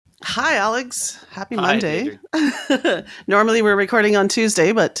Hi, Alex. Happy Hi, Monday. Deidre. Normally we're recording on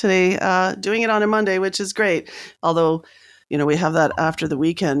Tuesday, but today doing it on a Monday, which is great. Although, we have that after the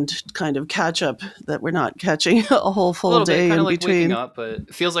weekend kind of catch up that we're not catching a whole A full little bit, day kind in of like waking between. up, but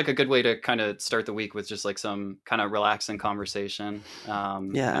it feels like a good way to kind of start the week with just like some kind of relaxing conversation.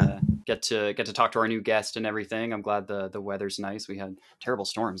 Kind Yeah. of get to talk to our new guest and everything. I'm glad the weather's nice. We had terrible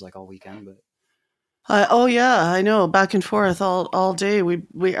storms like all weekend, but Oh yeah, I know. Back and forth all day.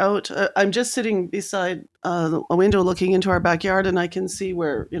 We out. I'm just sitting beside a window looking into our backyard, and I can see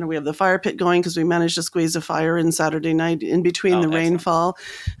where we have the fire pit going because we managed to squeeze a fire in Saturday night in between oh, the excellent. rainfall.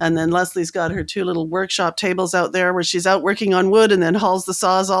 And then Leslie's got her two little workshop tables out there where she's out working on wood, and then hauls the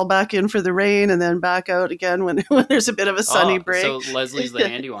saws all back in for the rain, and then back out again when when there's a bit of a sunny Oh, break. so Leslie's the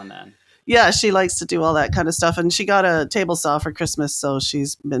handy one then. Yeah, she likes to do all that kind of stuff. And she got a table saw for Christmas, so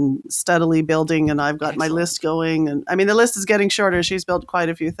she's been steadily building. And I've got my Excellent. list going. And I mean, the list is getting shorter. She's built quite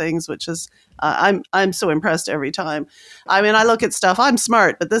a few things, which is I'm so impressed every time. I mean, I look at stuff. I'm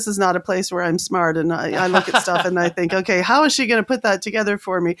smart, but this is not a place where I'm smart. And I look at stuff and I think, okay, how is she going to put that together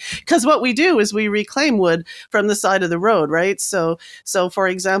for me? Because what we do is we reclaim wood from the side of the road, right? So for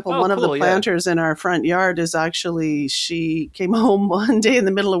example, Oh, one of the cool. Yeah. planters in our front yard is actually she came home one day in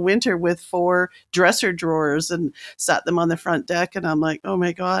the middle of winter with four dresser drawers and sat them on the front deck, and I'm like, oh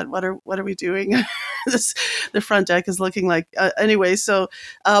my god, what are we doing? this The front deck is looking like anyway.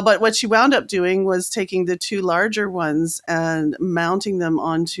 But what she wound up doing was taking the two larger ones and mounting them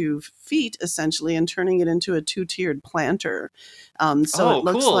onto feet essentially and turning it into a two-tiered planter. So it Oh,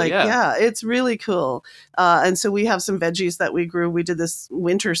 looks cool. like, Yeah. yeah, it's really cool. And so we have some veggies that we grew. We did this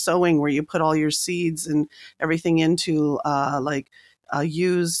winter sowing where you put all your seeds and everything into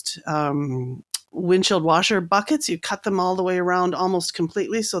used windshield washer buckets. You cut them all the way around almost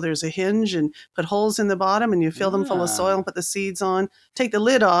completely. So there's a hinge and put holes in the bottom and you fill them full of soil Ah. and put the seeds on, take the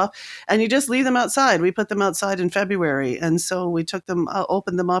lid off, and you just leave them outside. We put them outside in February. And so we took them,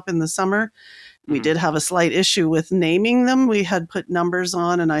 opened them up in the summer. We Mhm. did have a slight issue with naming them. We had put numbers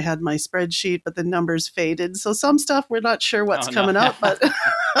on and I had my spreadsheet, but the numbers faded. So some stuff we're not sure what's Oh no. coming up, but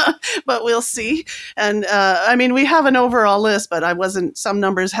but we'll see. And I mean, we have an overall list, but I wasn't, some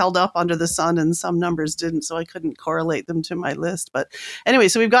numbers held up under the sun and some numbers didn't. So I couldn't correlate them to my list. But anyway,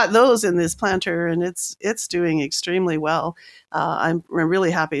 so we've got those in this planter and it's doing extremely well. I'm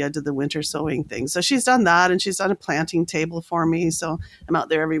really happy I did the winter sowing thing. So she's done that and she's done a planting table for me. So I'm out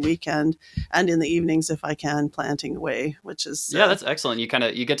there every weekend and in the evenings if I can, planting away, which is Yeah, that's excellent. You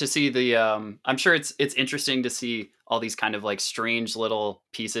get to see the I'm sure it's interesting to see all these kind of like strange little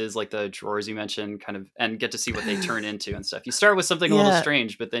pieces like the drawers you mentioned kind of and get to see what they turn into and stuff. You start with something a little yeah.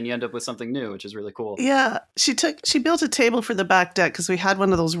 strange, but then you end up with something new, which is really cool. Yeah, she built a table for the back deck because we had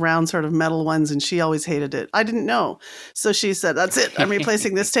one of those round sort of metal ones and she always hated it. I didn't know. So she said, "That's it. I'm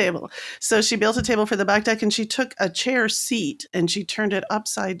replacing this table." So she built a table for the back deck and she took a chair seat and she turned it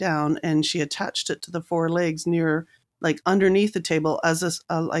upside down and she attached it to the four legs near like underneath the table as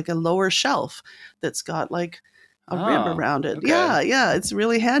like a lower shelf that's got like a rib Oh, around it. okay. Yeah, yeah, it's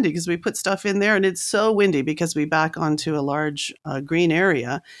really handy because we put stuff in there and it's so windy because we back onto a large green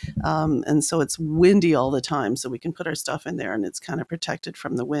area. And so it's windy all the time. So we can put our stuff in there and it's kind of protected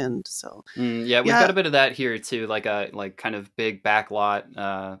from the wind. So, Yeah, we've got yeah, a bit of that here too, like a like kind of big back lot,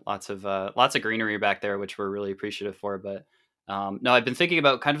 lots of greenery back there, which we're really appreciative for. But no, I've been thinking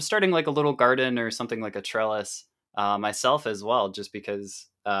about kind of starting like a little garden or something like a trellis myself as well, just because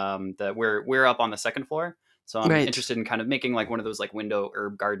that we're up on the second floor, so I'm right. interested in kind of making like one of those like window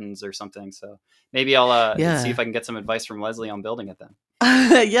herb gardens or something. So maybe I'll see Yeah. if I can get some advice from Leslie on building it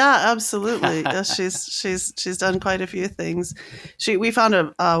then. Yeah, absolutely. She's done quite a few things. We found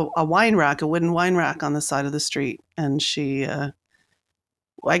a wine rack, a wooden wine rack on the side of the street, and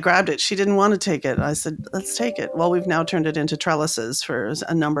I grabbed it. She didn't want to take it. I said, "Let's take it." Well, we've now turned it into trellises for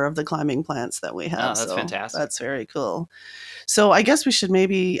a number of the climbing plants that we Oh, have. that's So fantastic. that's very cool. So I guess we should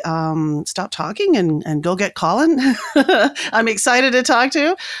maybe stop talking and go get Colin. I'm excited to talk to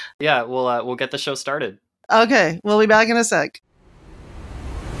you. Yeah, we'll get the show started. Okay, we'll be back in a sec.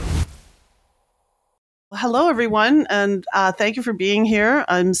 Well, hello, everyone, and thank you for being here.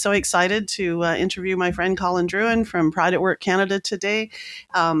 I'm so excited to interview my friend Colin Druin from Pride at Work Canada today.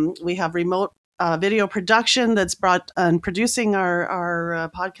 We have remote video production that's brought and producing our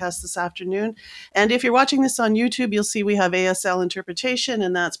podcast this afternoon. And if you're watching this on YouTube, you'll see we have ASL interpretation,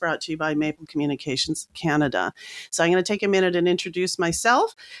 and that's brought to you by Maple Communications Canada. So I'm going to take a minute and introduce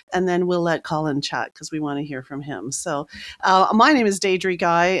myself, and then we'll let Colin chat because we want to hear from him. So my name is Deidre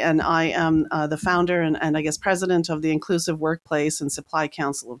Guy, and I am the founder and I guess president of the Inclusive Workplace and Supply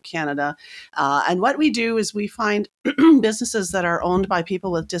Council of Canada. And what we do is we find businesses that are owned by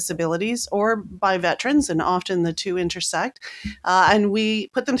people with disabilities or by veterans, and often the two intersect. And we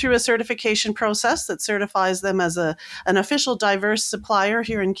put them through a certification process that certifies them as an official diverse supplier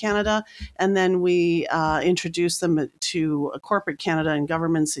here in Canada. And then we introduce them to corporate Canada and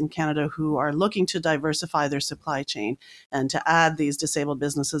governments in Canada who are looking to diversify their supply chain and to add these disabled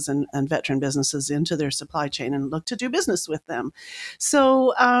businesses and veteran businesses into their supply chain and look to do business with them.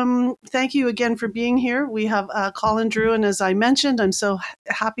 So thank you again for being here. We have Colin Drew, and as I mentioned, I'm so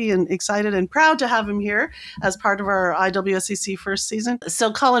happy and excited and proud to have him here as part of our IWSCC first season.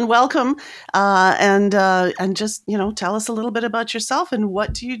 So Colin, welcome, and just tell us a little bit about yourself and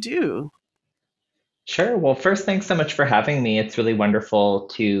what do you do? Sure. Well, first, thanks so much for having me. It's really wonderful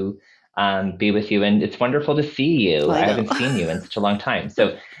to be with you, and it's wonderful to see you. I I know. haven't seen you in such a long time.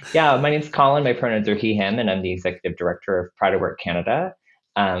 So, yeah, my name's Colin. My pronouns are he, him, and I'm the executive director of Pride at Work Canada.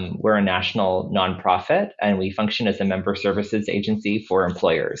 We're a national nonprofit, and we function as a member services agency for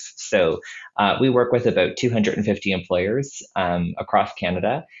employers. So, we work with about 250 employers across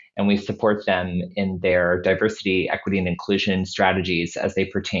Canada, and we support them in their diversity, equity, and inclusion strategies as they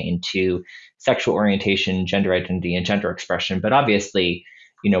pertain to sexual orientation, gender identity, and gender expression. But obviously,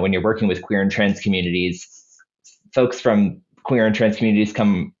 when you're working with queer and trans communities, folks from queer and trans communities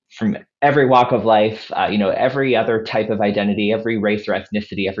come from every walk of life, every other type of identity, every race or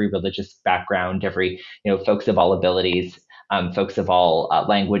ethnicity, every religious background, every, folks of all abilities, folks of all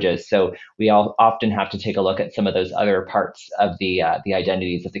languages. So we all often have to take a look at some of those other parts of the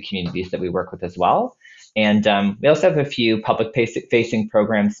identities of the communities that we work with as well. And we also have a few public facing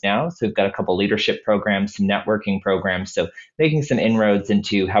programs now. So we've got a couple leadership programs, some networking programs. So making some inroads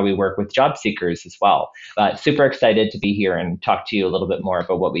into how we work with job seekers as well. Super excited to be here and talk to you a little bit more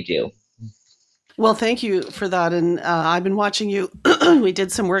about what we do. Well, thank you for that. And I've been watching you. We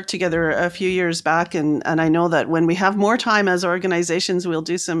did some work together a few years back, and I know that when we have more time as organizations, we'll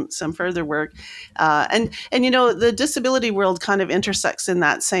do some further work. And the disability world kind of intersects in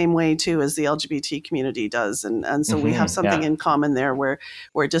that same way too as the LGBT community does, and so we have something in common there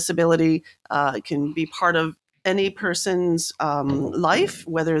where disability can be part of any person's life,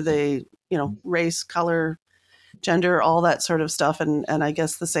 whether they race, color, gender, all that sort of stuff. And I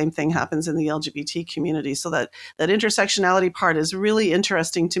guess the same thing happens in the LGBT community. So that intersectionality part is really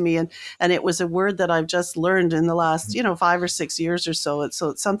interesting to me. And it was a word that I've just learned in the last, 5 or 6 years or so. It's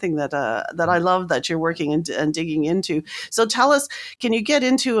something that I love that you're working and digging into. So tell us, can you get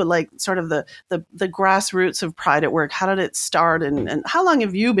into like sort of the grassroots of Pride at Work? How did it start, and how long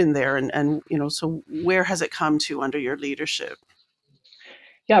have you been there? And so where has it come to under your leadership?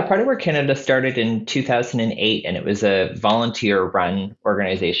 Yeah, Pride at Work Canada started in 2008, and it was a volunteer-run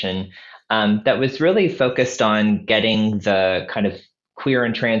organization that was really focused on getting the kind of queer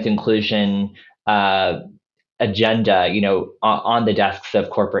and trans inclusion agenda, on the desks of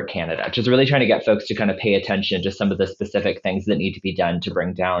corporate Canada, just really trying to get folks to kind of pay attention to some of the specific things that need to be done to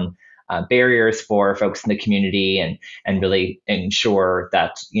bring down barriers for folks in the community and really ensure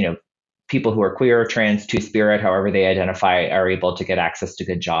that, people who are queer, trans, two-spirit, however they identify, are able to get access to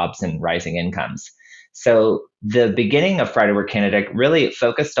good jobs and rising incomes. So the beginning of Pride at Work Canada really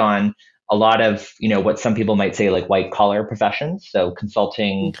focused on a lot of, what some people might say like white collar professions. So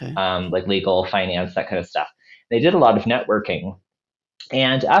consulting, Okay. like legal, finance, that kind of stuff. They did a lot of networking.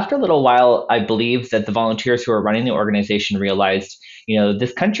 And after a little while, I believe that the volunteers who were running the organization realized,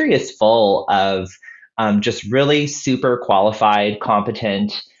 this country is full of just really super qualified,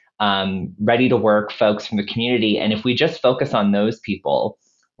 competent, ready to work folks from the community. And if we just focus on those people,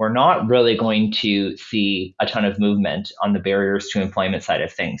 we're not really going to see a ton of movement on the barriers to employment side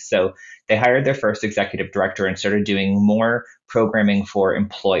of things. So they hired their first executive director and started doing more programming for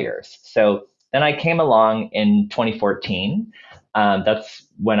employers. So then I came along in 2014. That's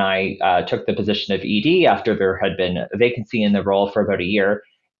when I took the position of ED after there had been a vacancy in the role for about a year.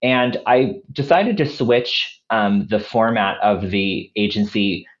 And I decided to switch the format of the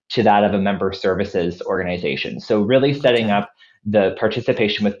agency to that of a member services organization. So really setting up the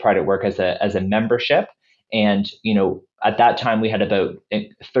participation with Pride at Work as a membership. And, at that time we had about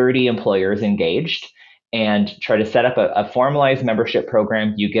 30 employers engaged. and try to set up a formalized membership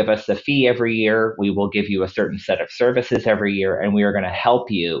program. You give us a fee every year. We will give you a certain set of services every year, and we are going to help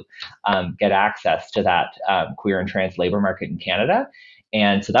you get access to that queer and trans labor market in Canada.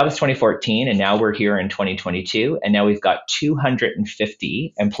 And so that was 2014, and now we're here in 2022, and now we've got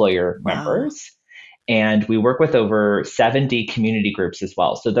 250 employer members. And we work with over 70 community groups as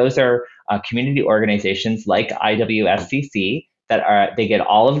well. So those are community organizations like IWSCC they get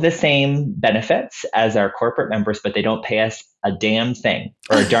all of the same benefits as our corporate members, but they don't pay us a damn thing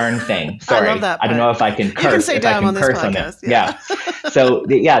or a darn thing. Sorry, I love that part. I don't know if I can curse. You can say damn on this curse podcast. On yeah. So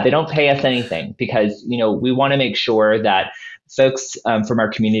they don't pay us anything because we want to make sure that folks from our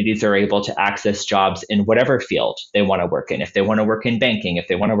communities are able to access jobs in whatever field they want to work in. If they want to work in banking, if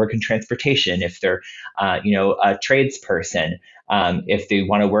they want to work in transportation, if they're a tradesperson, if they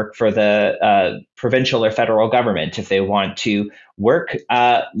want to work for the provincial or federal government, if they want to work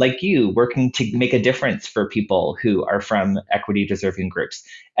like you, working to make a difference for people who are from equity deserving groups.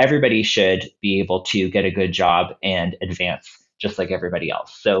 Everybody should be able to get a good job and advance just like everybody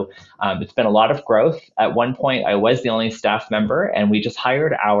else. So it's been a lot of growth. At one point, I was the only staff member, and we just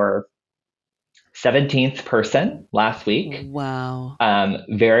hired our 17th person last week. Wow.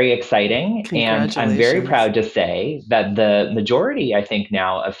 Very exciting. And I'm very proud to say that the majority, I think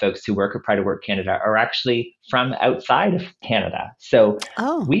now, of folks who work at Pride at Work Canada are actually from outside of Canada. So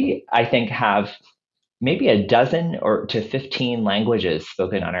we, I think, have maybe a dozen or to 15 languages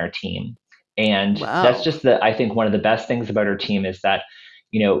spoken on our team. And that's just I think one of the best things about our team is that,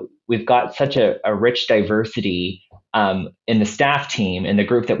 we've got such a rich diversity in the staff team, in the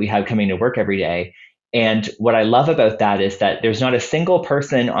group that we have coming to work every day. And what I love about that is that there's not a single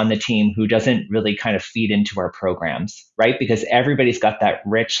person on the team who doesn't really kind of feed into our programs, right? Because everybody's got that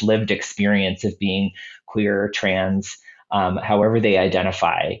rich lived experience of being queer, trans, however they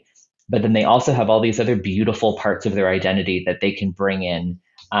identify. But then they also have all these other beautiful parts of their identity that they can bring in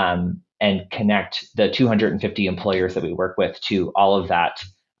and connect the 250 employers that we work with to all of that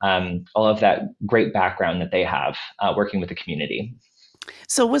great background that they have working with the community.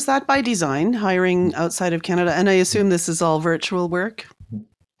 So was that by design, hiring outside of Canada? And I assume this is all virtual work?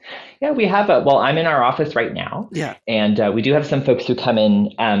 Yeah, we have I'm in our office right now. Yeah. And we do have some folks who come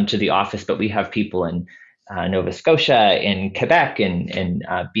in to the office, but we have people in Nova Scotia, in Quebec, in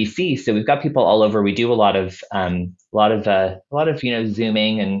BC. So we've got people all over. We do a lot of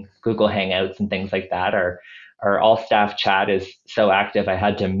Zooming and Google Hangouts and things like that. Our all staff chat is so active. I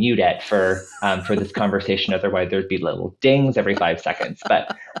had to mute it for this conversation. Otherwise, there'd be little dings every 5 seconds.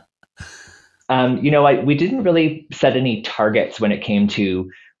 But we didn't really set any targets when it came to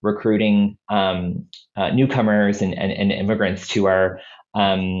recruiting newcomers and immigrants to our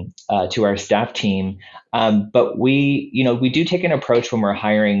staff team. But we do take an approach when we're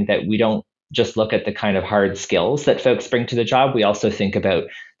hiring that we don't just look at the kind of hard skills that folks bring to the job. We also think about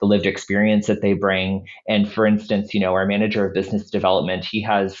the lived experience that they bring. And for instance, our manager of business development, he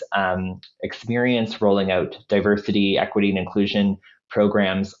has experience rolling out diversity, equity, and inclusion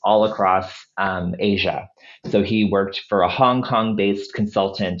programs all across Asia. So he worked for a Hong Kong-based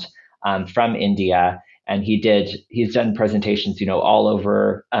consultant from India. And he's done presentations, all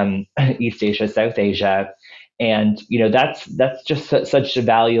over East Asia, South Asia. And, that's just such a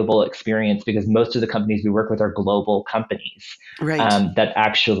valuable experience because most of the companies we work with are global companies, right, that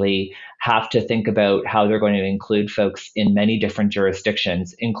actually have to think about how they're going to include folks in many different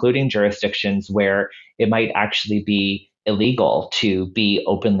jurisdictions, including jurisdictions where it might actually be illegal to be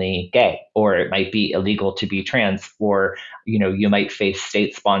openly gay, or it might be illegal to be trans, or you might face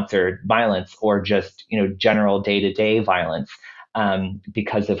state-sponsored violence, or just general day-to-day violence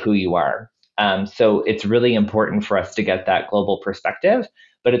because of who you are. So it's really important for us to get that global perspective,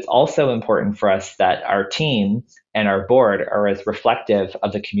 but it's also important for us that our team and our board are as reflective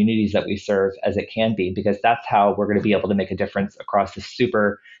of the communities that we serve as it can be, because that's how we're going to be able to make a difference across a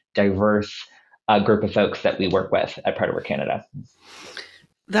super diverse group of folks that we work with at Pride at Work Canada.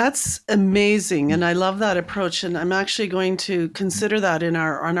 That's amazing, and I love that approach. And I'm actually going to consider that on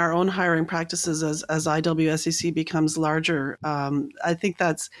our own hiring practices as IWSCC becomes larger. I think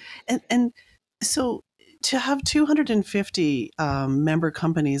that's and so to have 250 member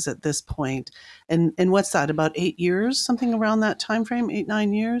companies at this point, and what's that, about 8 years, something around that time frame, 8,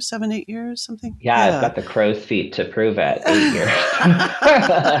 9 years, 7, 8 years, something? Yeah, I've got the crow's feet to prove it. 8 years.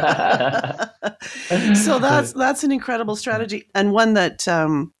 So that's an incredible strategy, and one that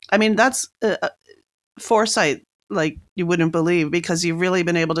that's foresight like you wouldn't believe, because you've really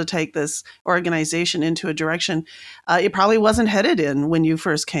been able to take this organization into a direction it probably wasn't headed in when you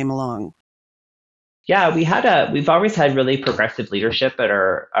first came along. Yeah, we've always had really progressive leadership at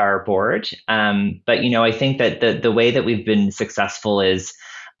our board. But I think that the way that we've been successful is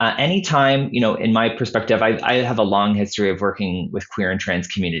anytime, in my perspective, I have a long history of working with queer and trans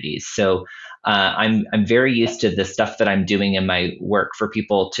communities. So I'm very used to the stuff that I'm doing in my work for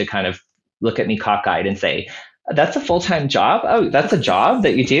people to kind of look at me cockeyed and say, that's a full-time job. Oh, that's a job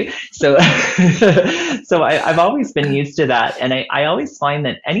that you do. So, so I've always been used to that. And I always find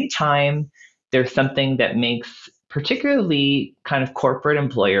that anytime there's something that makes particularly kind of corporate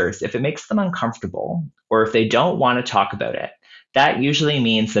employers, if it makes them uncomfortable or if they don't want to talk about it, that usually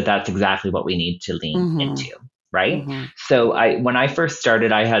means that that's exactly what we need to lean Mm-hmm. into, right? Mm-hmm. So when I first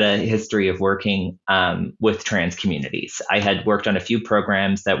started, I had a history of working with trans communities. I had worked on a few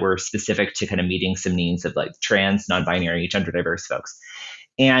programs that were specific to kind of meeting some needs of like trans, non-binary, gender diverse folks.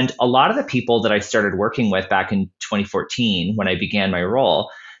 And a lot of the people that I started working with back in 2014, when I began my role,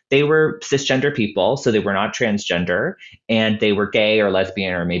 they were cisgender people, so they were not transgender, and they were gay or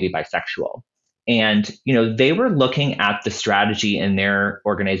lesbian or maybe bisexual. And they were looking at the strategy in their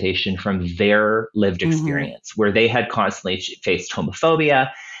organization from their lived Mm-hmm. experience, where they had constantly faced homophobia,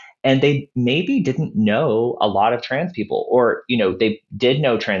 and they maybe didn't know a lot of trans people, or they did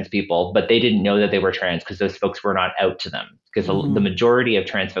know trans people, but they didn't know that they were trans because those folks were not out to them, because the Mm-hmm. majority of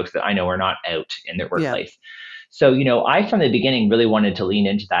trans folks that I know are not out in their Yeah. workplace. So I from the beginning really wanted to lean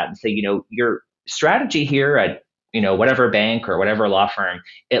into that and say, your strategy here at whatever bank or whatever law firm,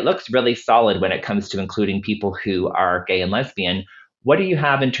 it looks really solid when it comes to including people who are gay and lesbian. What do you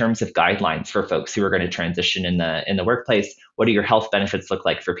have in terms of guidelines for folks who are going to transition in the workplace? What do your health benefits look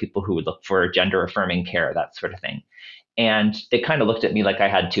like for people who would look for gender affirming care, that sort of thing? And they kind of looked at me like I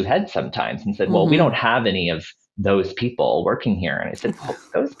had two heads sometimes and said, well, we Mm-hmm. don't have any of those people working here. And I said, well,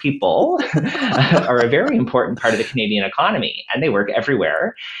 those people are a very important part of the Canadian economy, and they work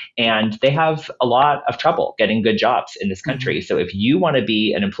everywhere. And they have a lot of trouble getting good jobs in this Mm-hmm. country. So if you want to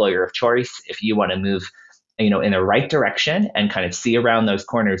be an employer of choice, if you want to move in the right direction and kind of see around those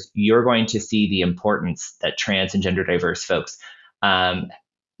corners, you're going to see the importance that trans and gender diverse folks um,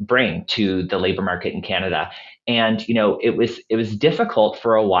 bring to the labor market in Canada. And it was difficult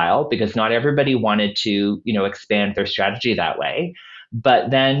for a while because not everybody wanted to expand their strategy that way.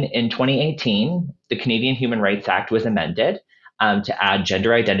 But then in 2018, the Canadian Human Rights Act was amended to add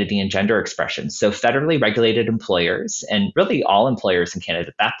gender identity and gender expression. So federally regulated employers, and really all employers in Canada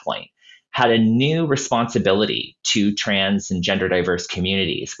at that point, had a new responsibility to trans and gender diverse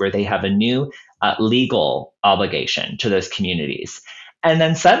communities, where they have a new legal obligation to those communities. And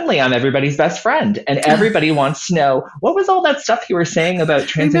then suddenly I'm everybody's best friend, and everybody wants to know, what was all that stuff you were saying about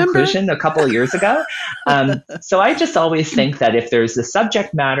trans Remember? inclusion a couple of years ago? So I just always think that if there's a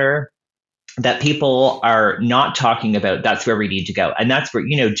subject matter that people are not talking about, that's where we need to go. And that's where,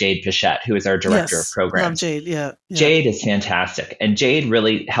 Jade Pichette, who is our director of Yes. Love programs, Jade. Yeah. Yeah. Jade is fantastic, and Jade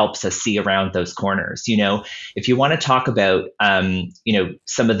really helps us see around those corners. If you want to talk about,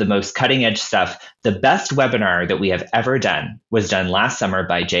 some of the most cutting edge stuff, the best webinar that we have ever done was done last summer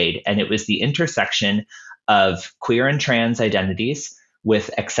by Jade, and it was the intersection of queer and trans identities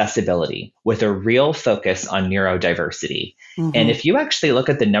with accessibility, with a real focus on neurodiversity. And Mm-hmm. if you actually look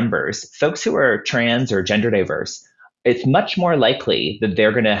at the numbers, folks who are trans or gender diverse, it's much more likely that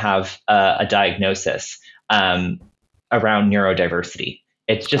they're going to have a diagnosis um, around neurodiversity.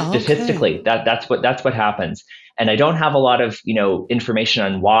 It's just Okay. statistically that's what happens. And I don't have a lot of information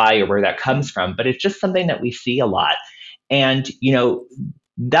on why or where that comes from, but it's just something that we see a lot. And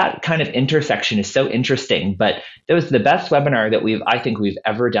that kind of intersection is so interesting. But it was the best webinar that I think we've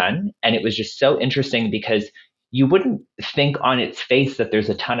ever done, and it was just so interesting because you wouldn't think on its face that there's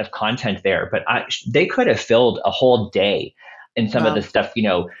a ton of content there, but they could have filled a whole day in some of the Wow. stuff,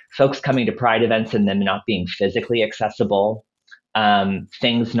 folks coming to Pride events and them not being physically accessible,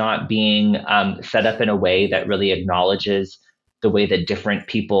 things not being set up in a way that really acknowledges the way that different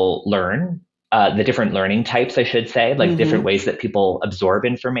people learn, the different learning types, I should say, like different Mm-hmm. ways that people absorb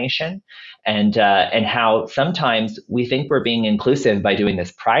information, and how sometimes we think we're being inclusive by doing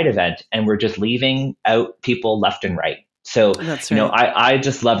this Pride event, and we're just leaving out people left and right. So, That's right. I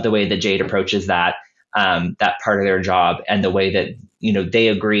just love the way that Jade approaches that part of their job, and the way that they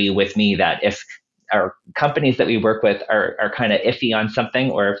agree with me that if our companies that we work with are kind of iffy on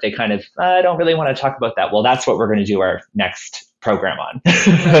something, or if they kind of don't really want to talk about that, well, that's what we're going to do our next program on.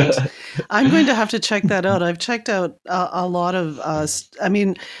 Right. I'm going to have to check that out. I've checked out a lot of. I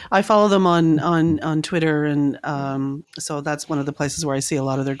mean, I follow them on Twitter, and so that's one of the places where I see a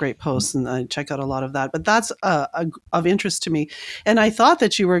lot of their great posts, and I check out a lot of that. But that's of interest to me. And I thought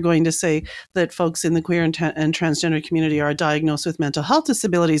that you were going to say that folks in the queer and transgender community are diagnosed with mental health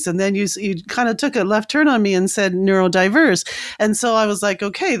disabilities, and then you kind of took a left turn on me and said neurodiverse, and so I was like,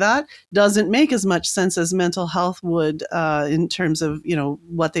 okay, that doesn't make as much sense as mental health would in terms of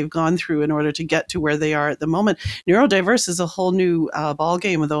what they've gone through in order to get to where they are at the moment. Neurodiverse is a whole new ball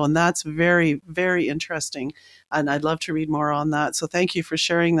game, though, and that's very, very interesting. And I'd love to read more on that. So thank you for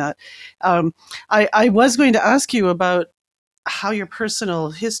sharing that. I was going to ask you about how your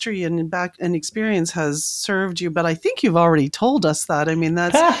personal history and experience has served you, but I think you've already told us that. I mean,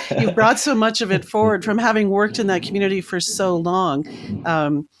 you've brought so much of it forward from having worked in that community for so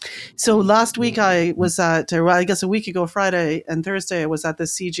long. So last week I was I guess a week ago, Friday and Thursday, I was at the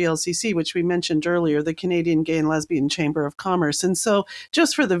CGLCC, which we mentioned earlier, the Canadian Gay and Lesbian Chamber of Commerce. And so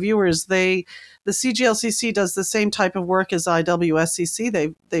just for the viewers, the CGLCC does the same type of work as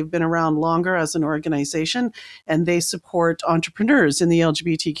IWSCC. They've been around longer as an organization, and they support entrepreneurs in the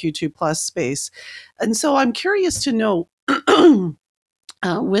LGBTQ2 plus space. And so I'm curious to know,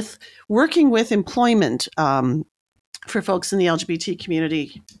 with working with employment for folks in the LGBT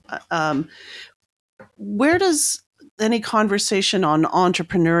community, where does any conversation on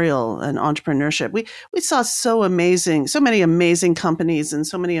entrepreneurial and entrepreneurship? We saw so many amazing companies and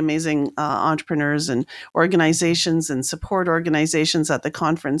so many amazing entrepreneurs and organizations and support organizations at the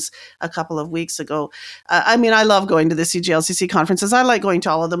conference a couple of weeks ago. I mean, I love going to the CGLCC conferences. I like going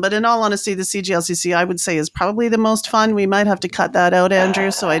to all of them, but in all honesty, the CGLCC I would say is probably the most fun. We might have to cut that out, Andrew,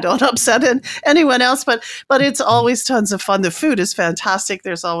 so I don't upset anyone else. But it's always tons of fun. The food is fantastic.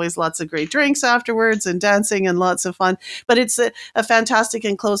 There's always lots of great drinks afterwards and dancing and lots of fun. But it's a fantastic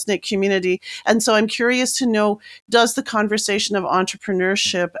and close-knit community. And so I'm curious to know, does the conversation of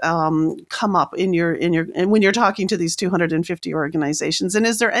entrepreneurship come up in and when you're talking to these 250 organizations? And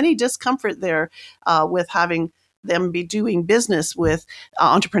is there any discomfort there with having them be doing business with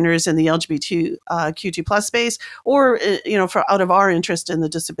entrepreneurs in the LGBTQ2 plus space, or out of our interest in the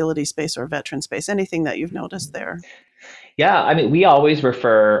disability space or veteran space? Anything that you've noticed there? Yeah, I mean, we always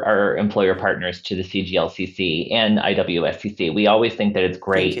refer our employer partners to the CGLCC and IWSCC. We always think that it's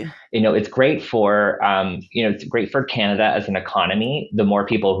great. It's great for, it's great for Canada as an economy, the more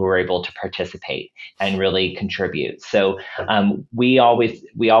people who are able to participate and really contribute. So we always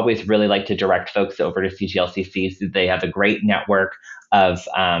really like to direct folks over to CGLCC. So they have a great network of,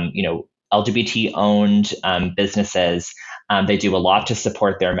 LGBT-owned businesses. They do a lot to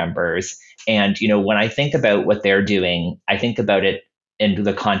support their members. And, when I think about what they're doing, I think about it in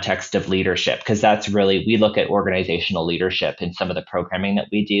the context of leadership, because that's really, we look at organizational leadership in some of the programming that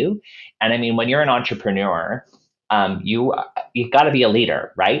we do. And I mean, when you're an entrepreneur, you've got to be a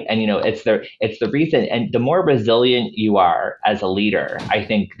leader, right? And, it's the reason, and the more resilient you are as a leader, I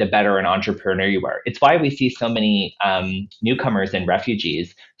think the better an entrepreneur you are. It's why we see so many newcomers and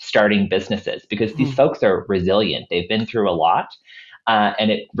refugees starting businesses, because these folks are resilient. They've been through a lot.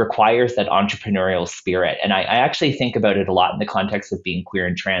 And it requires that entrepreneurial spirit. And I actually think about it a lot in the context of being queer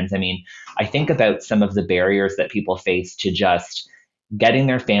and trans. I mean, I think about some of the barriers that people face to just getting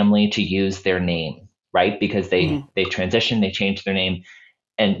their family to use their name, right? Because they transition, they change their name,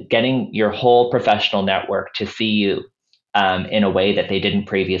 and getting your whole professional network to see you in a way that they didn't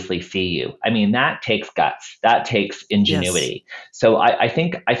previously see you. I mean, that takes guts. That takes ingenuity. Yes. So I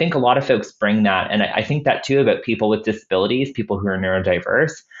think a lot of folks bring that. And I think that too about people with disabilities, people who are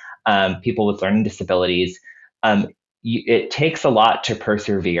neurodiverse, people with learning disabilities. It takes a lot to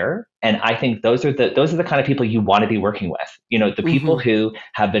persevere. And I think those are the kind of people you want to be working with. The people who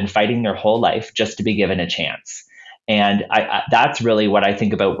have been fighting their whole life just to be given a chance. And that's really what I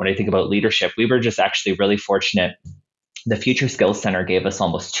think about when I think about leadership. We were just actually really fortunate. The Future Skills Center gave us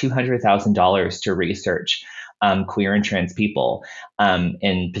almost $200,000 to research queer and trans people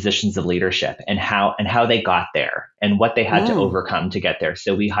in positions of leadership and how they got there and what they had to overcome to get there.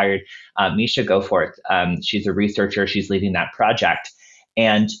 So we hired Misha Goforth. She's a researcher. She's leading that project.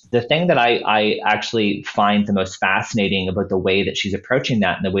 And the thing that I actually find the most fascinating about the way that she's approaching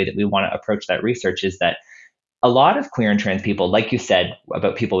that and the way that we want to approach that research is that a lot of queer and trans people, like you said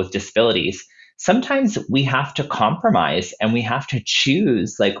about people with disabilities, sometimes we have to compromise and we have to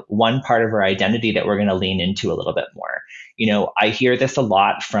choose like one part of our identity that we're going to lean into a little bit more. I hear this a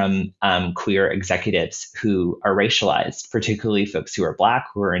lot from queer executives who are racialized, particularly folks who are Black,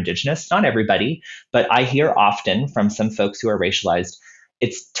 who are Indigenous, not everybody, but I hear often from some folks who are racialized,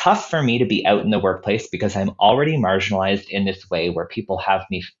 it's tough for me to be out in the workplace because I'm already marginalized in this way where people have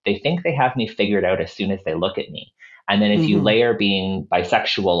me, they think they have me figured out as soon as they look at me. And then if you Mm-hmm. layer being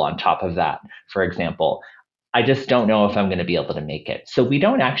bisexual on top of that, for example, I just don't know if I'm going to be able to make it. So we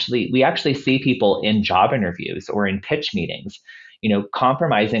actually see people in job interviews or in pitch meetings,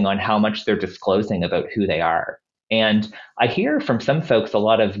 compromising on how much they're disclosing about who they are. And I hear from some folks a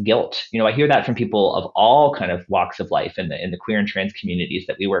lot of guilt. I hear that from people of all kind of walks of life in the queer and trans communities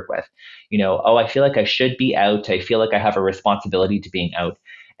that we work with. Oh, I feel like I should be out. I feel like I have a responsibility to being out.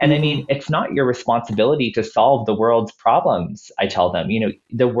 And I mean, Mm-hmm. it's not your responsibility to solve the world's problems, I tell them.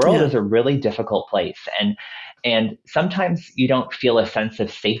 The world Yeah. is a really difficult place. And sometimes you don't feel a sense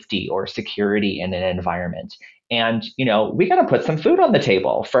of safety or security in an environment. And, we got to put some food on the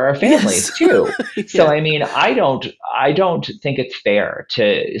table for our families Yes. too. So, Yeah. I mean, I don't think it's fair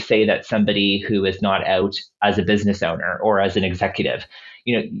to say that somebody who is not out as a business owner or as an executive,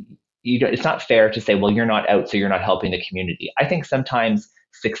 you know, it's not fair to say, well, you're not out, so you're not helping the community. I think sometimes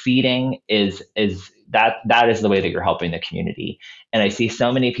succeeding is that is the way that you're helping the community. And I see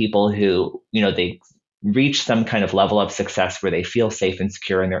so many people who, they reach some kind of level of success where they feel safe and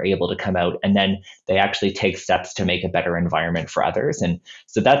secure and they're able to come out, and then they actually take steps to make a better environment for others. And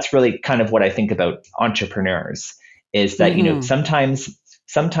so that's really kind of what I think about entrepreneurs, is that Mm-hmm.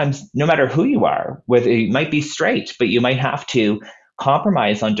 sometimes no matter who you are, whether you might be straight, but you might have to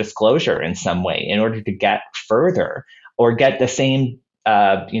compromise on disclosure in some way in order to get further or get the same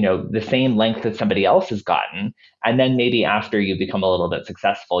length that somebody else has gotten. And then maybe after you become a little bit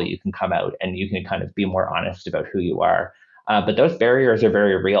successful, you can come out and you can kind of be more honest about who you are. But those barriers are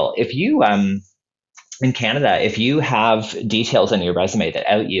very real. If you, in Canada, if you have details on your resume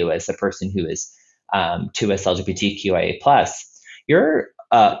that out you as a person who is 2S LGBTQIA+, you're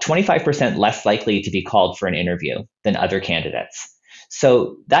 25% less likely to be called for an interview than other candidates.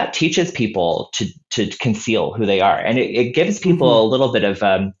 So that teaches people to conceal who they are. And it gives Mm-hmm. people a little bit of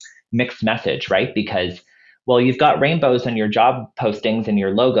mixed message, right? Because, well, you've got rainbows on your job postings and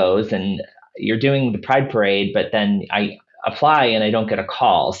your logos, and you're doing the Pride Parade, but then I apply and I don't get a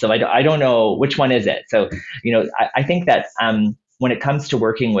call. So I don't know which one is it. So, I think that when it comes to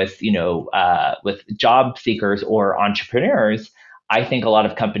working with job seekers or entrepreneurs, I think a lot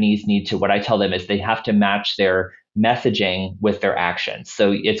of companies need to, what I tell them is they have to match their messaging with their actions.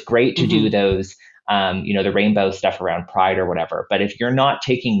 So it's great to do Mm-hmm. those, the rainbow stuff around Pride or whatever. But if you're not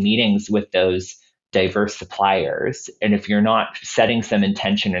taking meetings with those diverse suppliers, and if you're not setting some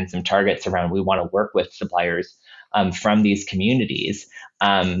intention and some targets around, we want to work with suppliers from these communities,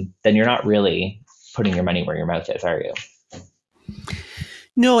 then you're not really putting your money where your mouth is, are you?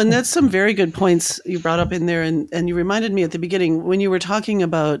 No, and that's some very good points you brought up in there, and you reminded me at the beginning when you were talking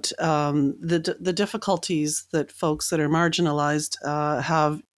about the difficulties that folks that are marginalized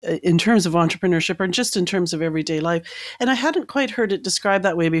have in terms of entrepreneurship or just in terms of everyday life. And I hadn't quite heard it described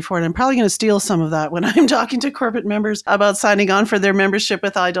that way before, and I'm probably going to steal some of that when I'm talking to corporate members about signing on for their membership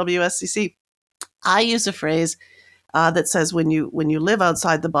with IWSCC. I use a phrase that says when you live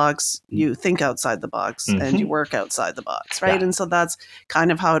outside the box, you think outside the box and you Mm-hmm. work outside the box, right? Yeah. And so that's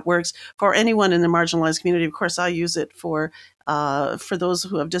kind of how it works for anyone in the marginalized community. Of course, I use it for those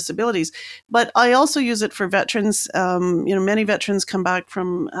who have disabilities, but I also use it for veterans. Many veterans come back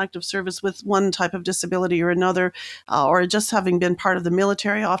from active service with one type of disability or another, or just having been part of the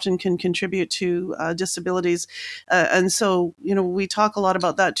military often can contribute to disabilities. And so, we talk a lot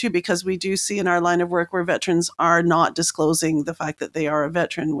about that too, because we do see in our line of work where veterans are not disclosing the fact that they are a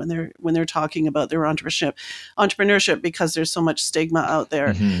veteran when they're talking about their entrepreneurship, because there's so much stigma out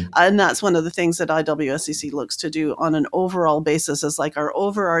there. Mm-hmm. And that's one of the things that IWSCC looks to do on an overall basis, is like our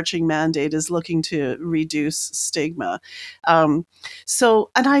overarching mandate is looking to reduce stigma. And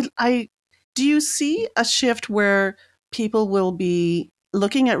I do you see a shift where people will be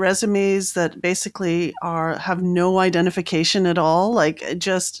looking at resumes that basically have no identification at all, like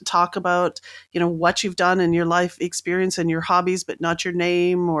just talk about what you've done in your life experience and your hobbies, but not your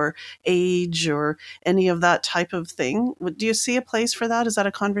name or age or any of that type of thing? Do you see a place for that? Is that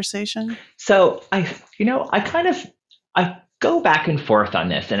a conversation? So I go back and forth on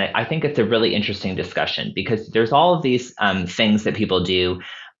this, and I think it's a really interesting discussion because there's all of these things that people do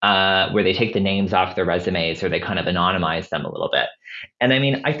where they take the names off their resumes or they kind of anonymize them a little bit. And I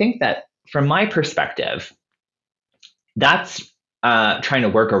mean, I think that from my perspective, that's trying to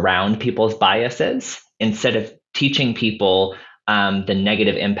work around people's biases instead of teaching people the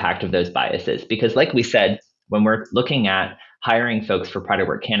negative impact of those biases. Because, like we said, when we're looking at hiring folks for Pride at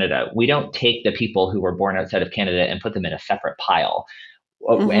Work Canada, we don't take the people who were born outside of Canada and put them in a separate pile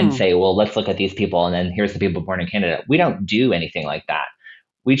and Mm-hmm. say, well, let's look at these people and then here's the people born in Canada. We don't do anything like that.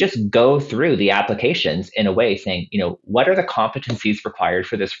 we just go through the applications in a way saying, what are the competencies required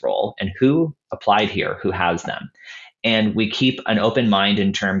for this role and who applied here, who has them? And we keep an open mind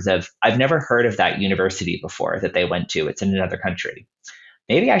in terms of, I've never heard of that university before that they went to. It's in another country.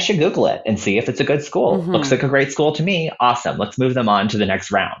 Maybe I should Google it and see if it's a good school. Mm-hmm. Looks like a great school to me. Awesome. Let's move them on to the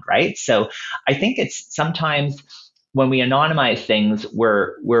next round, right? So I think it's sometimes when we anonymize things,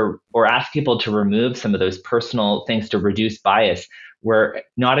 or ask people to remove some of those personal things to reduce bias, we're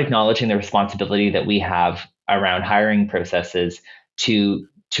not acknowledging the responsibility that we have around hiring processes to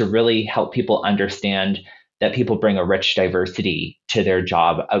really help people understand that people bring a rich diversity to their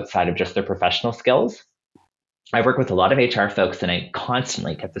job outside of just their professional skills. I work with a lot of HR folks, and I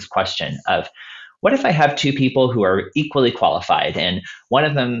constantly get this question of, what if I have two people who are equally qualified and one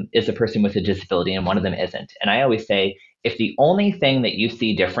of them is a person with a disability and one of them isn't? And I always say, if the only thing that you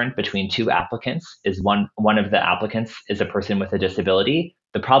see different between two applicants is one of the applicants is a person with a disability,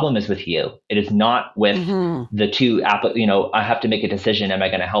 the problem is with you. It is not with the two I have to make a decision. Am I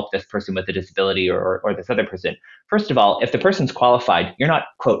going to help this person with a disability or this other person? First of all, if the person's qualified, you're not,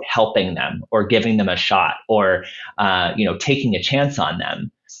 quote, helping them or giving them a shot or taking a chance on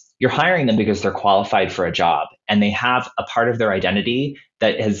them. You're hiring them because they're qualified for a job and they have a part of their identity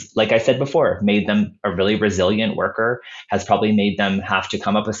that has, like I said before, made them a really resilient worker, has probably made them have to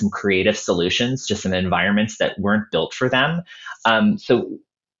come up with some creative solutions to some environments that weren't built for them. So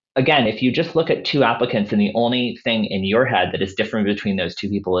again, if you just look at two applicants and the only thing in your head that is different between those two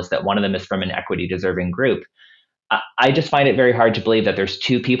people is that one of them is from an equity deserving group, I just find it very hard to believe that there's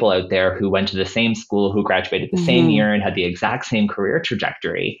two people out there who went to the same school, who graduated the same year and had the exact same career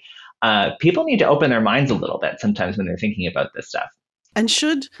trajectory. People need to open their minds a little bit sometimes when they're thinking about this stuff. And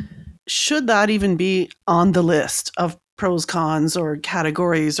should that even be on the list of pros, cons, or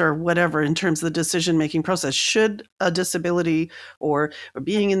categories or whatever in terms of the decision-making process? Should a disability or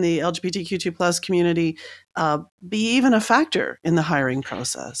being in the LGBTQ2 plus community be even a factor in the hiring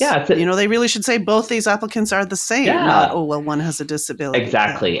process? Yeah, they really should say both these applicants are the same, not, one has a disability.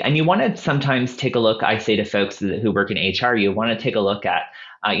 Exactly. Yeah. And you want to sometimes take a look, I say to folks who work in HR, you want to take a look at,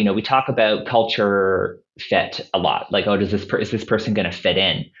 we talk about culture fit a lot. Like, is this person going to fit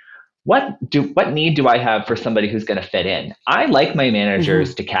in? What need do I have for somebody who's going to fit in? I like my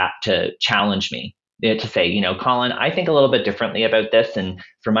managers to challenge me, to say, Colin, I think a little bit differently about this. And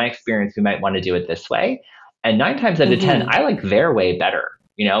from my experience, we might want to do it this way. And 9 times out of 10, I like their way better.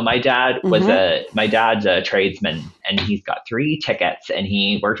 My dad was my dad's a tradesman and he's got 3 tickets and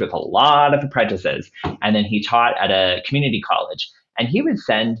he worked with a lot of apprentices. And then he taught at a community college. And he would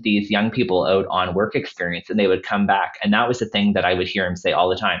send these young people out on work experience and they would come back. And that was the thing that I would hear him say all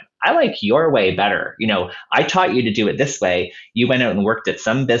the time. I like your way better. I taught you to do it this way. You went out and worked at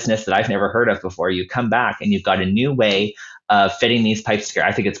some business that I've never heard of before. You come back and you've got a new way of fitting these pipes together.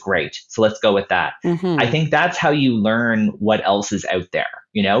 I think it's great. So let's go with that. I think that's how you learn what else is out there,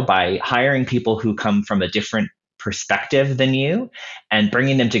 by hiring people who come from a different perspective than you and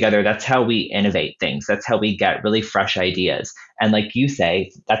bringing them together. That's how we innovate things. That's how we get really fresh ideas. And like you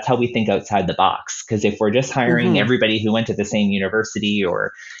say, that's how we think outside the box. Because if we're just hiring everybody who went to the same university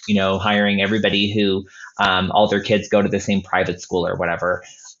or, hiring everybody who all their kids go to the same private school or whatever,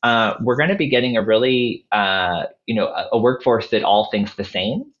 we're going to be getting a really, a workforce that all thinks the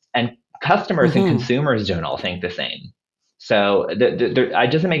same. And customers and consumers don't all think the same. So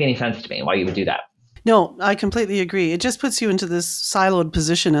it doesn't make any sense to me why you would do that. No, I completely agree. It just puts you into this siloed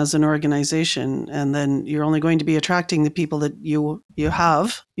position as an organization, and then you're only going to be attracting the people that you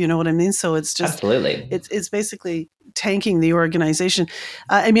have. You know what I mean? So it's just absolutely it's basically tanking the organization.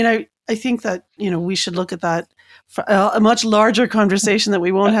 I think that we should look at that for a much larger conversation that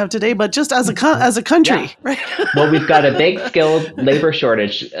we won't have today, but just as a country, right? Well, we've got a big skilled labor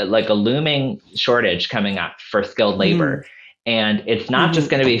shortage, like a looming shortage coming up for skilled labor. And it's not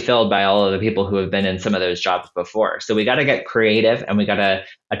just going to be filled by all of the people who have been in some of those jobs before. So we got to get creative and we got to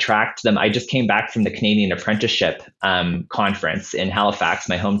attract them. I just came back from the Canadian Apprenticeship Conference in Halifax,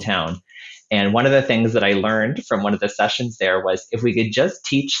 my hometown. And one of the things that I learned from one of the sessions there was if we could just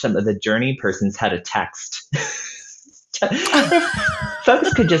teach some of the journey persons how to text.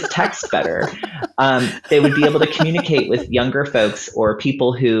 Folks could just text better. They would be able to communicate with younger folks or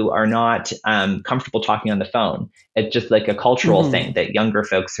people who are not comfortable talking on the phone. It's just like a cultural thing that younger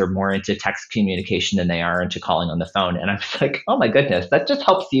folks are more into text communication than they are into calling on the phone. And I was like, oh my goodness, that just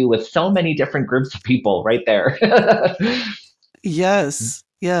helps you with so many different groups of people right there. Yes.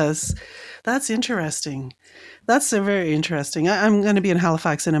 Yes, that's interesting. That's very interesting. I'm going to be in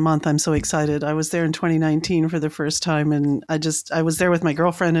Halifax in a month. I'm so excited. I was there in 2019 for the first time, and I was there with my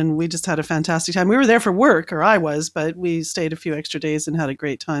girlfriend, and we just had a fantastic time. We were there for work, or I was, but we stayed a few extra days and had a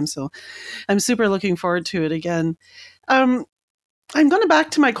great time. So I'm super looking forward to it again. Um, I'm going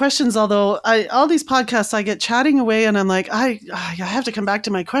back to my questions, although all these podcasts I get chatting away, and I'm like, I have to come back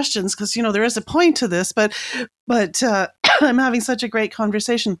to my questions because there is a point to this, but I'm having such a great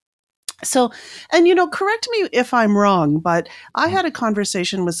conversation. So, and correct me if I'm wrong, but I had a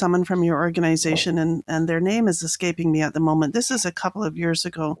conversation with someone from your organization, and their name is escaping me at the moment. This is a couple of years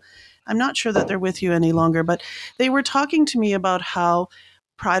ago. I'm not sure that they're with you any longer, but they were talking to me about how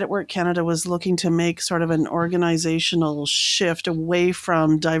Pride at Work Canada was looking to make sort of an organizational shift away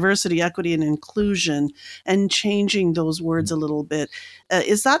from diversity, equity, and inclusion and changing those words a little bit.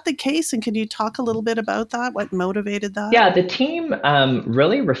 Is that the case? And can you talk a little bit about that? What motivated that? Yeah, the team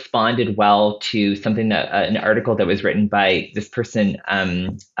really responded well to something that an article that was written by this person,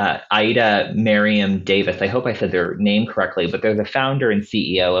 Ida Miriam Davis. I hope I said their name correctly, but they're the founder and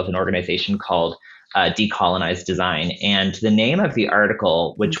CEO of an organization called Decolonize Design. And the name of the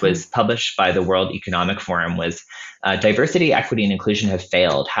article, which was published by the World Economic Forum, was Diversity, Equity, and Inclusion Have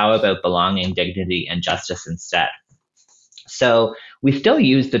Failed. How about belonging, dignity, and justice instead? So we still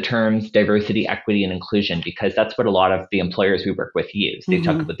use the terms diversity, equity, and inclusion because that's what a lot of the employers we work with use. They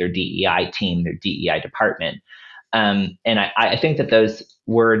talk about their DEI team, their DEI department. And I think that those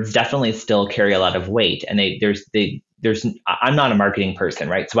words definitely still carry a lot of weight. And I'm not a marketing person,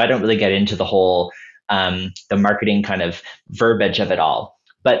 right? So I don't really get into the whole, the marketing kind of verbiage of it all.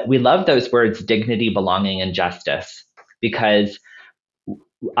 But we love those words, dignity, belonging, and justice, because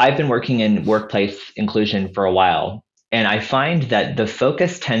I've been working in workplace inclusion for a while. And I find that the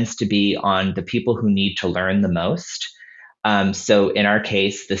focus tends to be on the people who need to learn the most. So in our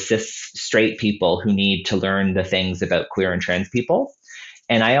case, the cis straight people who need to learn the things about queer and trans people.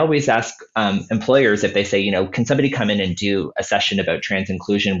 And I always ask employers if they say, can somebody come in and do a session about trans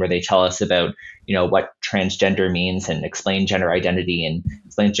inclusion where they tell us about, what transgender means and explain gender identity and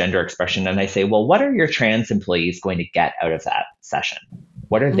explain gender expression. And I say, well, what are your trans employees going to get out of that session?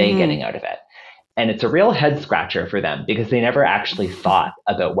 What are they getting out of it? And it's a real head scratcher for them because they never actually thought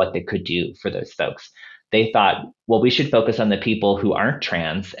about what they could do for those folks. They thought, well, we should focus on the people who aren't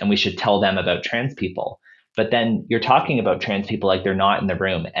trans and we should tell them about trans people. But then you're talking about trans people like they're not in the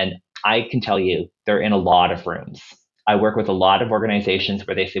room. And I can tell you, they're in a lot of rooms. I work with a lot of organizations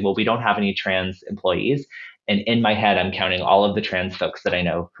where they say, well, we don't have any trans employees. And in my head, I'm counting all of the trans folks that I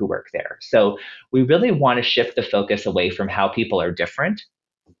know who work there. So we really want to shift the focus away from how people are different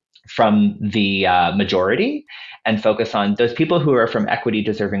from the majority and focus on those people who are from equity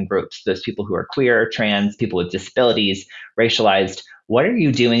deserving groups, those people who are queer, trans, people with disabilities, racialized. What are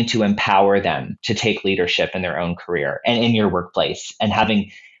you doing to empower them to take leadership in their own career and in your workplace? And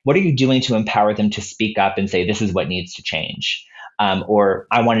what are you doing to empower them to speak up and say, this is what needs to change? Or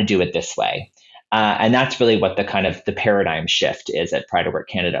I want to do it this way. And that's really what the paradigm shift is at Pride at Work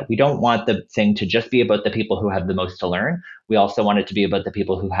Canada. We don't want the thing to just be about the people who have the most to learn. We also want it to be about the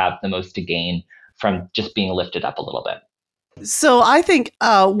people who have the most to gain from just being lifted up a little bit. So I think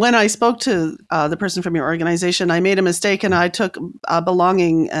when I spoke to the person from your organization, I made a mistake and I took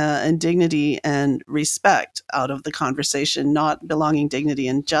belonging and dignity and respect out of the conversation, not belonging, dignity,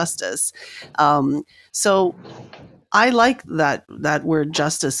 and justice. So I like that word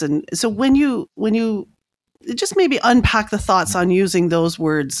justice. And so when you just maybe unpack the thoughts on using those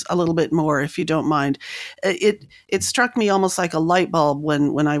words a little bit more, if you don't mind. It struck me almost like a light bulb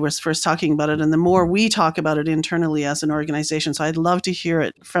when I was first talking about it. And the more we talk about it internally as an organization, so I'd love to hear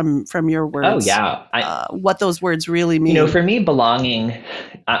it from your words. Oh, yeah. What those words really mean. For me, belonging,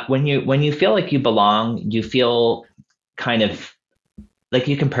 when you feel like you belong, you feel kind of like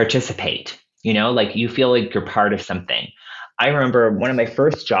you can participate. Like you feel like you're part of something. I remember one of my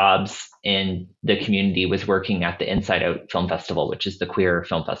first jobs in the community was working at the Inside Out Film Festival, which is the queer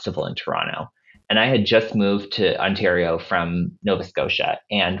film festival in Toronto. And I had just moved to Ontario from Nova Scotia.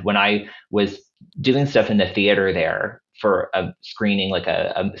 And when I was doing stuff in the theater there for a screening, like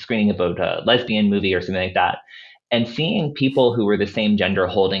a screening about a lesbian movie or something like that, and seeing people who were the same gender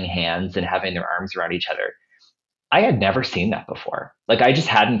holding hands and having their arms around each other, I had never seen that before. Like I just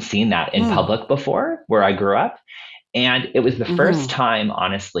hadn't seen that in public before where I grew up. And it was the first time,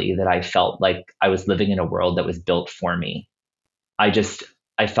 honestly, that I felt like I was living in a world that was built for me. I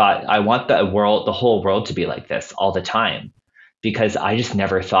thought I want the whole world to be like this all the time, because I just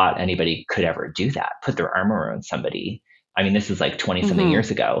never thought anybody could ever do that, put their arm around somebody I mean, this is like 20 something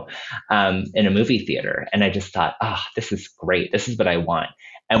years ago, in a movie theater. And I just thought, oh, this is great. This is what I want.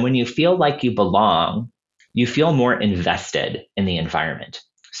 And when you feel like you belong, you feel more invested in the environment.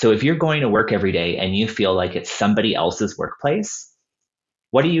 So if you're going to work every day and you feel like it's somebody else's workplace,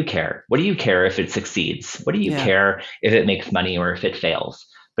 what do you care? What do you care if it succeeds? What do you care if it makes money or if it fails?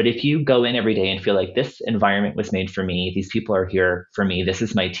 But if you go in every day and feel like this environment was made for me, these people are here for me, this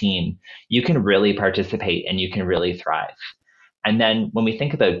is my team, you can really participate and you can really thrive. And then when we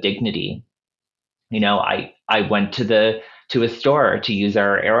think about dignity, I went to a store to use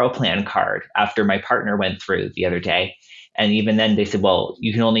our Aeroplan card after my partner went through the other day. And even then they said, well,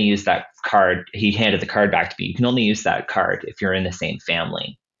 you can only use that card. He handed the card back to me. You can only use that card if you're in the same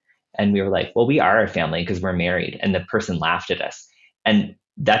family. And we were like, well, we are a family because we're married. And the person laughed at us. And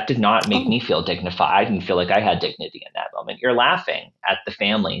that did not make me feel dignified. I didn't feel like I had dignity in that moment. You're laughing at the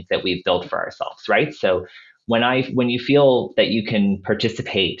family that we've built for ourselves, right? So when you feel that you can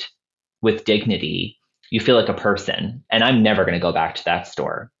participate with dignity, you feel like a person. And I'm never going to go back to that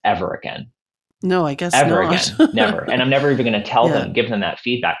store ever again. No, I guess ever not. again. Never. And I'm never even going to give them that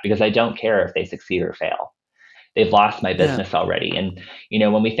feedback because I don't care if they succeed or fail. They've lost my business already. And,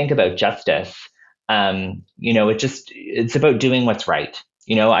 when we think about justice, it's about doing what's right.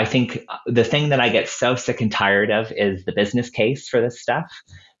 I think the thing that I get so sick and tired of is the business case for this stuff,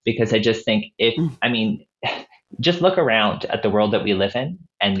 because I just think just look around at the world that we live in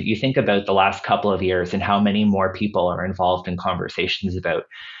and you think about the last couple of years and how many more people are involved in conversations about,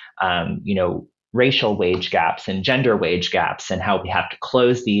 racial wage gaps and gender wage gaps and how we have to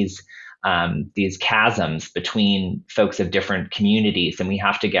close these chasms between folks of different communities. And we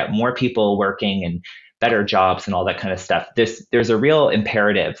have to get more people working and better jobs and all that kind of stuff. There's a real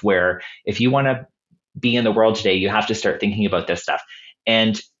imperative where if you want to be in the world today, you have to start thinking about this stuff.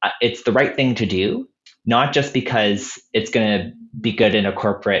 And it's the right thing to do, not just because it's going to be good in a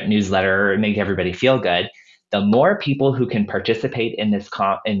corporate newsletter and make everybody feel good. The more people who can participate in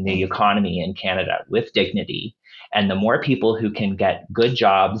in the economy in Canada with dignity, and the more people who can get good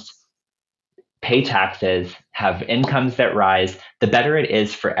jobs, pay taxes, have incomes that rise, the better it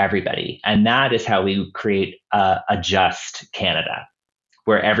is for everybody. And that is how we create a just Canada,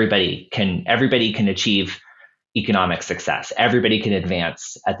 where everybody can achieve economic success. Everybody can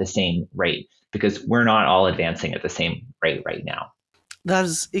advance at the same rate, because we're not all advancing at the same rate right now. That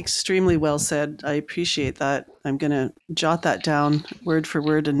is extremely well said. I appreciate that. I'm going to jot that down word for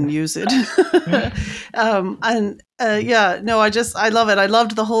word and use it. I love it. I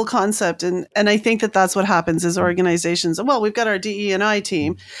loved the whole concept. And I think that that's what happens is organizations. Well, we've got our DE&I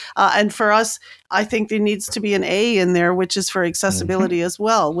team. And for us, I think there needs to be an A in there, which is for accessibility as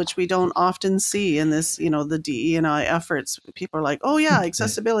well, which we don't often see in this, the DE&I efforts. People are like, oh yeah,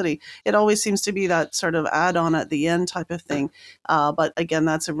 accessibility. It always seems to be that sort of add-on at the end type of thing. But again,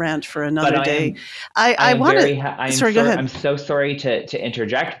 that's a rant for another day. I'm so sorry to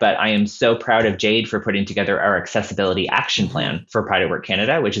interject, but I am so proud of Jade for putting together our accessibility action plan for Pride at Work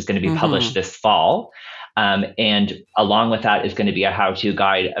Canada, which is going to be published this fall. And along with that is going to be a how-to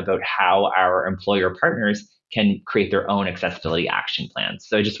guide about how our employer partners can create their own accessibility action plans.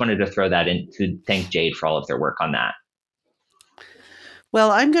 So I just wanted to throw that in to thank Jade for all of their work on that.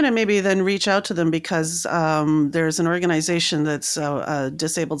 Well, I'm going to maybe then reach out to them because there's an organization that's a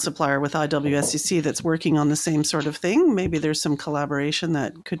disabled supplier with IWSCC that's working on the same sort of thing. Maybe there's some collaboration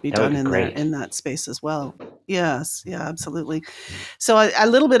that could be done in that space as well. Yes, yeah, absolutely. So a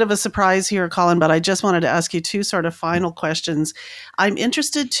little bit of a surprise here, Colin, but I just wanted to ask you two sort of final questions. I'm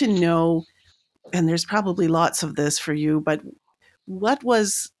interested to know, and there's probably lots of this for you, but what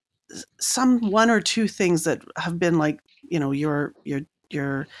was one or two things that have been like,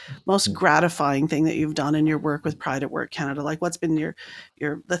 your most gratifying thing that you've done in your work with Pride at Work Canada? Like what's been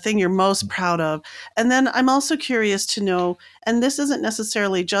the thing you're most proud of? And then I'm also curious to know, and this isn't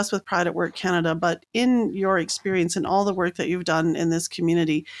necessarily just with Pride at Work Canada, but in your experience and all the work that you've done in this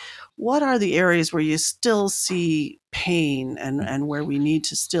community, what are the areas where you still see pain and where we need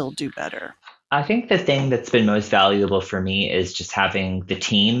to still do better? I think the thing that's been most valuable for me is just having the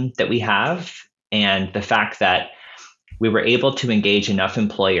team that we have, and the fact that we were able to engage enough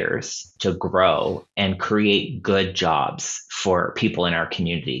employers to grow and create good jobs for people in our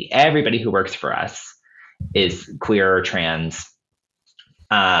community. Everybody who works for us is queer or trans.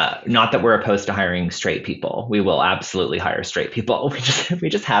 Not that we're opposed to hiring straight people. We will absolutely hire straight people. We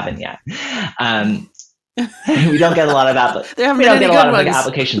just haven't yet. We don't get a lot of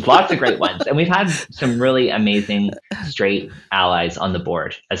applications. Lots of great ones, and we've had some really amazing straight allies on the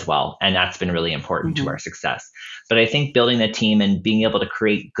board as well, and that's been really important to our success. But I think building the team and being able to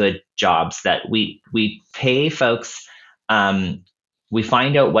create good jobs that we pay folks we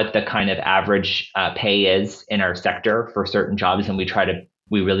find out what the kind of average pay is in our sector for certain jobs, and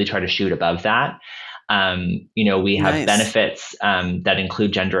we really try to shoot above that. We have Nice. benefits that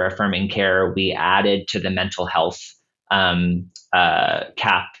include gender affirming care. We added to the mental health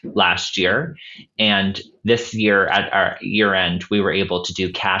cap last year, and this year at our year end, we were able to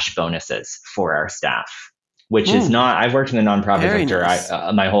do cash bonuses for our staff, which is not. I've worked in the nonprofit Very sector nice.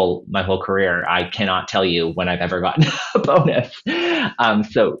 my whole career. I cannot tell you when I've ever gotten a bonus.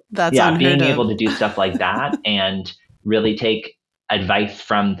 So That's yeah, unheard being of. able to do stuff like that and really take advice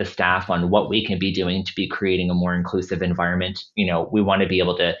from the staff on what we can be doing to be creating a more inclusive environment. We want to be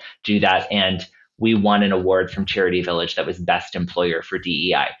able to do that. And we won an award from Charity Village that was best employer for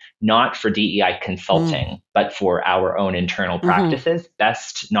DEI, not for DEI consulting, but for our own internal practices,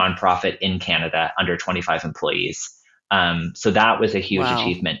 best nonprofit in Canada under 25 employees. So that was a huge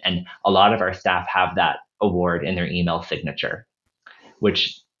achievement. And a lot of our staff have that award in their email signature,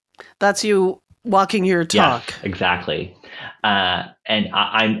 which that's you walking your talk. Yes, exactly. And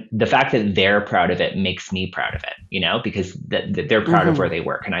I'm the fact that they're proud of it makes me proud of it, because they're proud of where they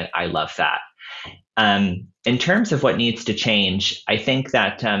work. And I love that. In terms of what needs to change, I think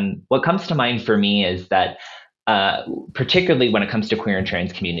that what comes to mind for me is that particularly when it comes to queer and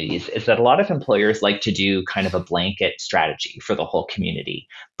trans communities, is that a lot of employers like to do kind of a blanket strategy for the whole community,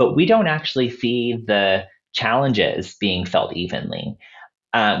 but we don't actually see the challenges being felt evenly.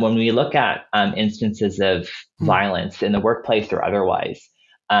 When we look at instances of violence in the workplace or otherwise,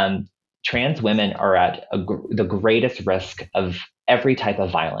 trans women are at the greatest risk of every type of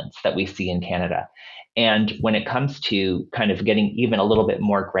violence that we see in Canada. And when it comes to kind of getting even a little bit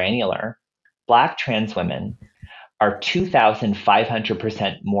more granular, Black trans women are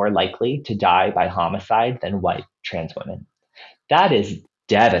 2,500% more likely to die by homicide than white trans women. That is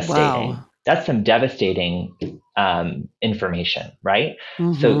devastating. Wow. That's some devastating information, right?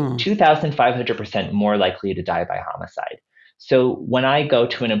 So 2,500% more likely to die by homicide. So when I go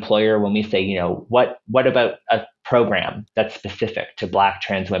to an employer, when we say, what about a program that's specific to Black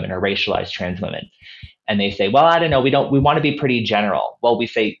trans women or racialized trans women? And they say, well, I don't know, we want to be pretty general. Well, we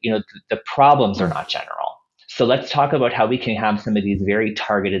say, the problems are not general. So let's talk about how we can have some of these very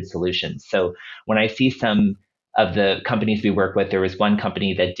targeted solutions. So when I see some of the companies we work with, there was one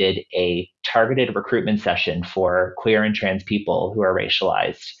company that did a targeted recruitment session for queer and trans people who are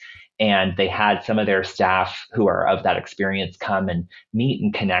racialized. And they had some of their staff who are of that experience come and meet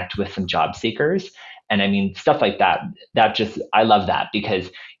and connect with some job seekers. And I mean, stuff like that, I love that, because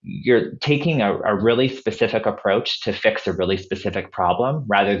you're taking a really specific approach to fix a really specific problem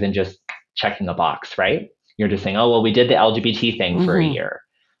rather than just checking a box, right? You're just saying, oh, well, we did the LGBT thing for a year.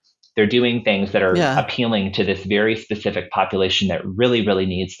 They're doing things that are appealing to this very specific population that really, really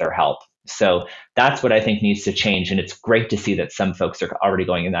needs their help. So that's what I think needs to change. And it's great to see that some folks are already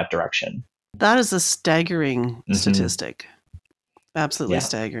going in that direction. That is a staggering statistic. Absolutely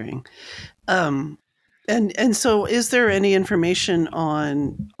staggering. And so is there any information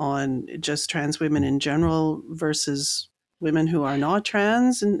on just trans women in general versus women who are not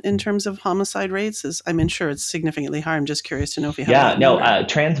trans in terms of homicide rates? I'm sure it's significantly higher. I'm just curious to know if you have that.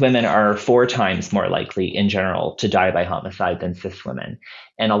 Trans women are 4 times more likely in general to die by homicide than cis women.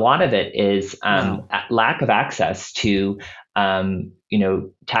 And a lot of it is lack of access to,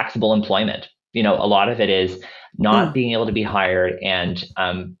 taxable employment. A lot of it is not being able to be hired and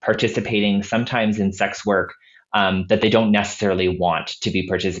participating sometimes in sex work that they don't necessarily want to be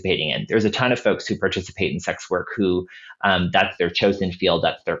participating in. There's a ton of folks who participate in sex work who that's their chosen field,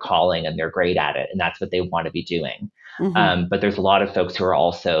 that's their calling, and they're great at it, and that's what they want to be doing. But there's a lot of folks who are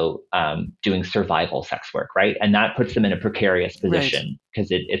also doing survival sex work, right? And that puts them in a precarious position because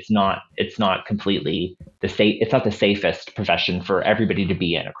it's not completely it's not the safest profession for everybody to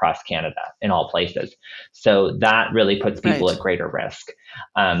be in across Canada in all places. So that really puts people at greater risk.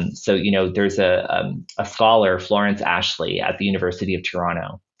 So there's a scholar, Florence Ashley, at the University of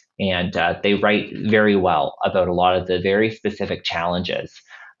Toronto, and they write very well about a lot of the very specific challenges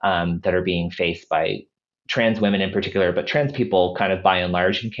that are being faced by trans women in particular, but trans people kind of by and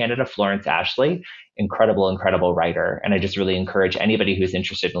large in Canada. Florence Ashley, incredible writer. And I just really encourage anybody who's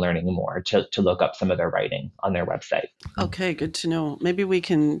interested in learning more to look up some of their writing on their website. Okay, good to know. Maybe we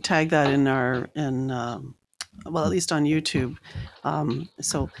can tag that at least on YouTube.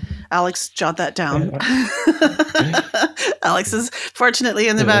 So Alex, jot that down. Alex is fortunately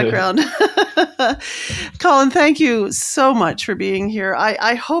in the background. Colin, thank you so much for being here.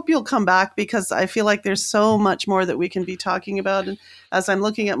 I hope you'll come back because I feel like there's so much more that we can be talking about. And as I'm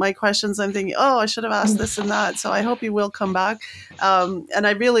looking at my questions, I'm thinking, oh, I should have asked this and that. So I hope you will come back. And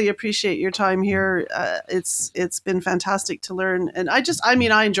I really appreciate your time here. It's been fantastic to learn. And I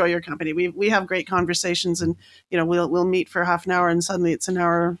enjoy your company. We have great conversations, and we'll meet for half an hour, and suddenly it's an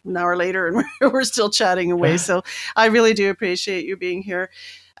hour later, and we're still chatting away. So I really do appreciate you being here.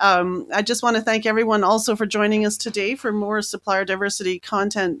 I just want to thank everyone also for joining us today. For more supplier diversity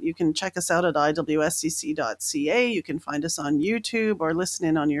content, you can check us out at iwscc.ca. You can find us on YouTube or listen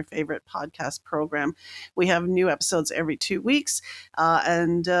in on your favorite podcast program. We have new episodes every 2 weeks.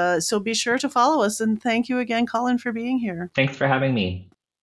 So be sure to follow us. And thank you again, Colin, for being here. Thanks for having me.